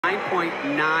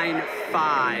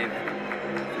9.95.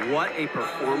 What a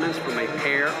performance from a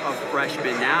pair of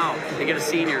freshmen. Now they get a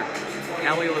senior,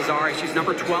 Ellie Lazzari. She's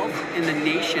number 12 in the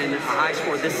nation, a high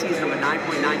score this season of a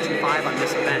 9.925 on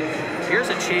this event. Here's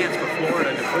a chance for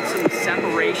Florida to put some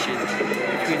separation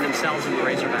between themselves and the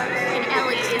Razorbacks. And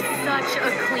Ellie is such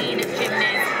a clean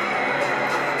gymnast.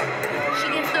 She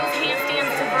gets those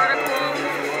handstands to vertical.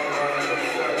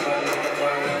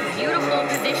 Beautiful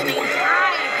positioning.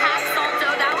 High half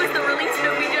salto. That was the release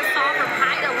that we just saw from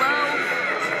high to low.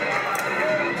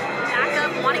 Back up,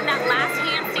 wanting that last